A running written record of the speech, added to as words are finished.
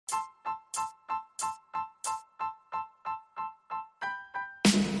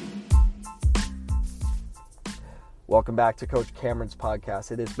Welcome back to Coach Cameron's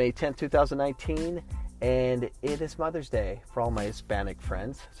podcast. It is May 10th, 2019, and it is Mother's Day for all my Hispanic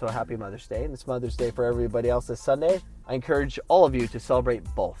friends. So happy Mother's Day, and it's Mother's Day for everybody else this Sunday. I encourage all of you to celebrate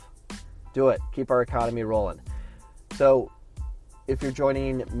both. Do it. Keep our economy rolling. So if you're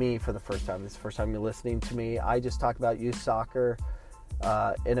joining me for the first time, this is the first time you're listening to me, I just talk about youth soccer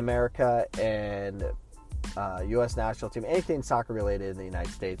in America and U.S. national team, anything soccer related in the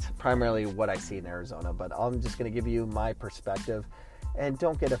United States, primarily what I see in Arizona. But I'm just going to give you my perspective, and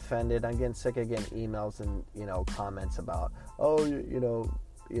don't get offended. I'm getting sick of getting emails and comments about,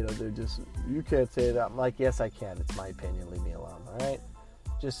 they're just, you can't say that. I'm like, yes, I can. It's my opinion. Leave me alone. All right.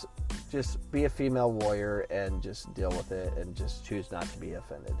 Just be a female warrior and just deal with it and just choose not to be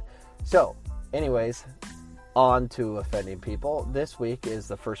offended. So, anyways, on to offending people. This week is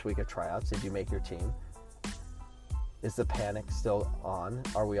the first week of tryouts. Did you make your team? Is the panic still on?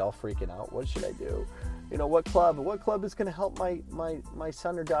 Are we all freaking out? What should I do? What club is going to help my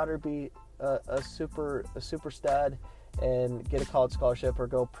son or daughter be a super stud and get a college scholarship or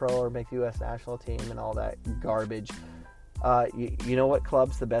go pro or make the U.S. national team and all that garbage? You know what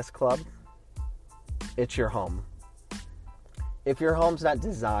club's the best club? It's your home. If your home's not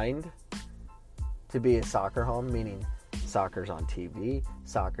designed to be a soccer home, meaning soccer's on TV,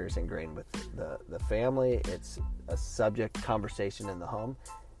 soccer's ingrained with the family, it's a subject conversation in the home.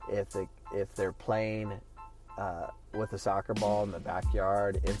 If they're playing with a soccer ball in the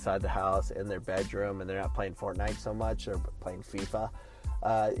backyard, inside the house, in their bedroom, and they're not playing Fortnite so much or playing FIFA,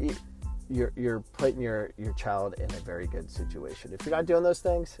 you're putting your child in a very good situation. If you're not doing those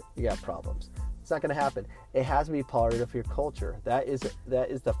things, you got problems. It's not going to happen. It has to be part of your culture. That is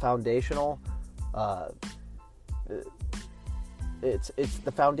the foundational. It's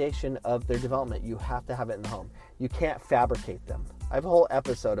the foundation of their development. You have to have it in the home. You can't fabricate them. I have a whole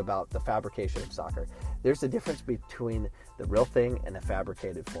episode about the fabrication of soccer. There's a difference between the real thing and a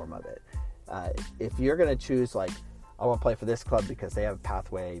fabricated form of it. If you're going to choose, I want to play for this club because they have a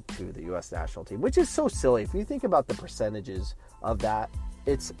pathway to the U.S. national team, which is so silly. If you think about the percentages of that,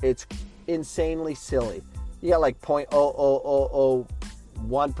 it's insanely silly. You got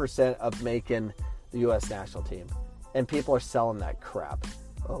 0.00001% of making the U.S. national team. And people are selling that crap.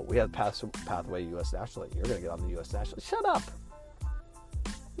 Oh, we have pathway U.S. national. You're going to get on the U.S. national. Shut up.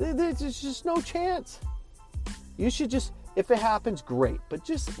 There's just no chance. You should just, if it happens, great. But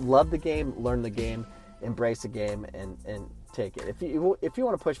just love the game, learn the game, embrace the game, and take it. If you want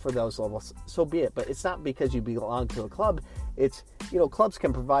to push for those levels, so be it. But it's not because you belong to a club. It's, clubs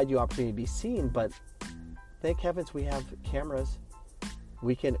can provide you opportunity to be seen. But thank heavens we have cameras.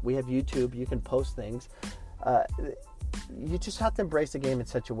 We have YouTube. You can post things. You just have to embrace the game in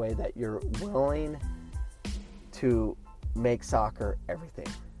such a way that you're willing to make soccer everything.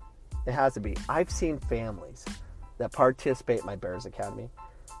 It has to be. I've seen families that participate in my Bears Academy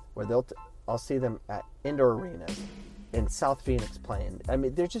where I'll see them at indoor arenas in South Phoenix playing. I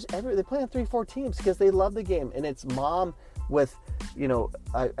mean, they're just they play on 3-4 teams because they love the game. And it's mom with,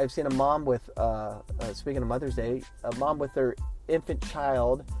 I've seen a mom with, speaking of Mother's Day, a mom with their infant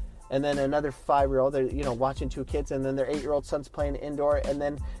child, and then another 5-year-old, they're, watching 2 kids, and then their 8-year-old son's playing indoor, and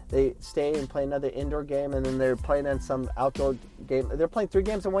then they stay and play another indoor game, and then they're playing in some outdoor game. They're playing 3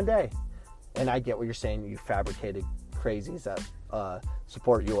 games in one day. And I get what you're saying, you fabricated crazies that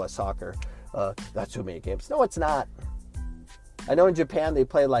support U.S. soccer. That's too many games. No, it's not. I know in Japan they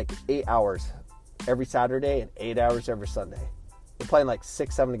play 8 hours every Saturday and 8 hours every Sunday. They're playing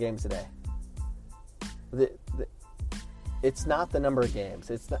 6-7 games a day. It's not the number of games.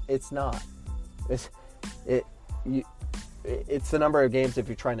 It's not. It's the number of games if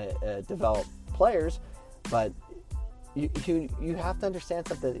you're trying to develop players, but you have to understand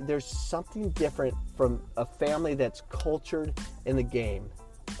something. There's something different from a family that's cultured in the game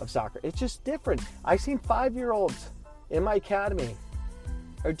of soccer. It's just different. I've seen 5-year-olds in my academy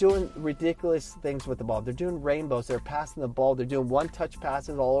are doing ridiculous things with the ball. They're doing rainbows. They're passing the ball. They're doing one-touch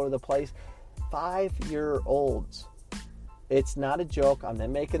passes all over the place. 5-year-olds. It's not a joke. I'm not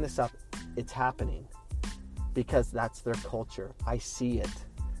making this up. It's happening because that's their culture. I see it.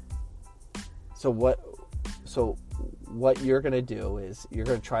 So what you're going to do is you're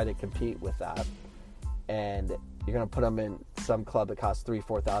going to try to compete with that, and you're going to put them in some club that costs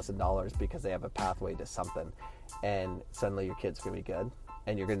 $3,000-$4,000 because they have a pathway to something, and suddenly your kid's going to be good,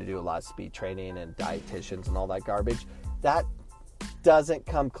 and you're going to do a lot of speed training and dietitians and all that garbage. That doesn't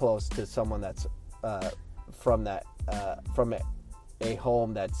come close to someone that's from a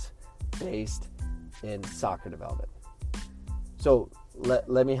home that's based in soccer development. So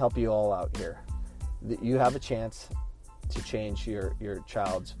let me help you all out here. You have a chance to change your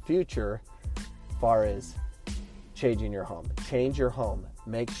child's future as far as changing your home. Change your home.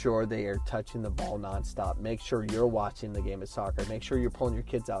 Make sure they are touching the ball nonstop. Make sure you're watching the game of soccer. Make sure you're pulling your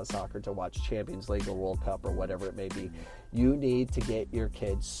kids out of soccer to watch Champions League or World Cup or whatever it may be. You need to get your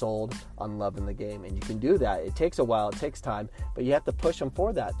kids sold on loving the game. And you can do that. It takes a while. It takes time. But you have to push them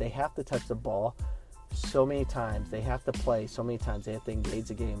for that. They have to touch the ball so many times. They have to play so many times. They have to engage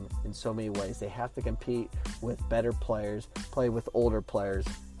the game in so many ways. They have to compete with better players, play with older players.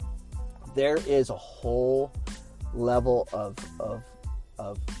 There is a whole level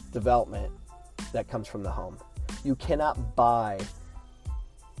of development that comes from the home. You cannot buy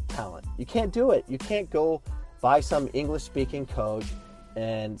talent. You can't do it. You can't go buy some English-speaking coach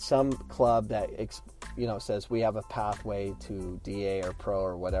and some club that says we have a pathway to DA or pro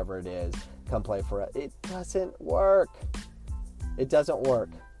or whatever it is. Come play for us. It doesn't work. It doesn't work.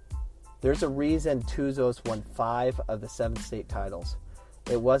 There's a reason Tuzos won 5 of the 7 state titles.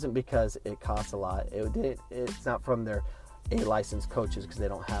 It wasn't because it costs a lot. It's not from their A-licensed coaches because they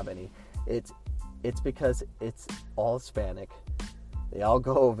don't have any. It's because it's all Hispanic. They all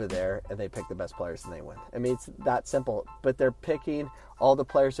go over there and they pick the best players and they win. I mean, it's that simple. But they're picking all the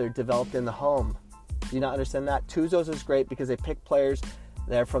players that are developed in the home. Do you not understand that? Tuzos is great because they pick players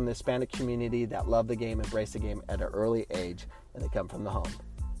that are from the Hispanic community that love the game, embrace the game at an early age, and they come from the home.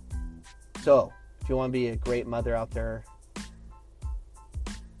 So, if you want to be a great mother out there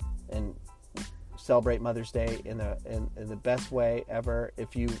and celebrate Mother's Day in the best way ever,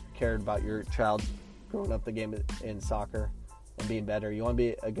 if you cared about your child growing up the game in soccer and being better, you want to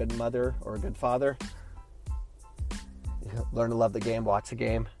be a good mother or a good father, learn to love the game, watch the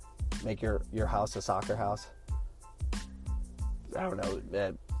game, make your house a soccer house. I don't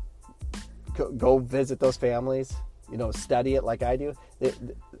know, go visit those families, study it like I do.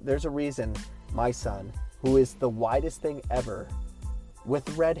 There's a reason my son, who is the whitest thing ever,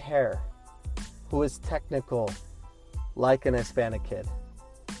 with red hair, who is technical like an Hispanic kid,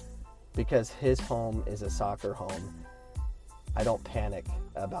 because his home is a soccer home. I don't panic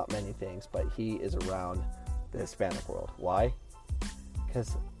about many things, but he is around the Hispanic world. Why?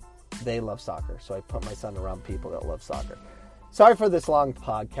 Because they love soccer. So I put my son around people that love soccer. Sorry for this long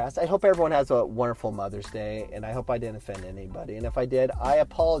podcast. I hope everyone has a wonderful Mother's Day, and I hope I didn't offend anybody. And if I did, I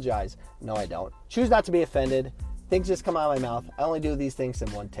apologize. No, I don't. Choose not to be offended. Things just come out of my mouth. I only do these things in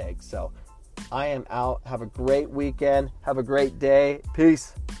one take. So I am out. Have a great weekend. Have a great day.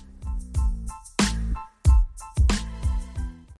 Peace.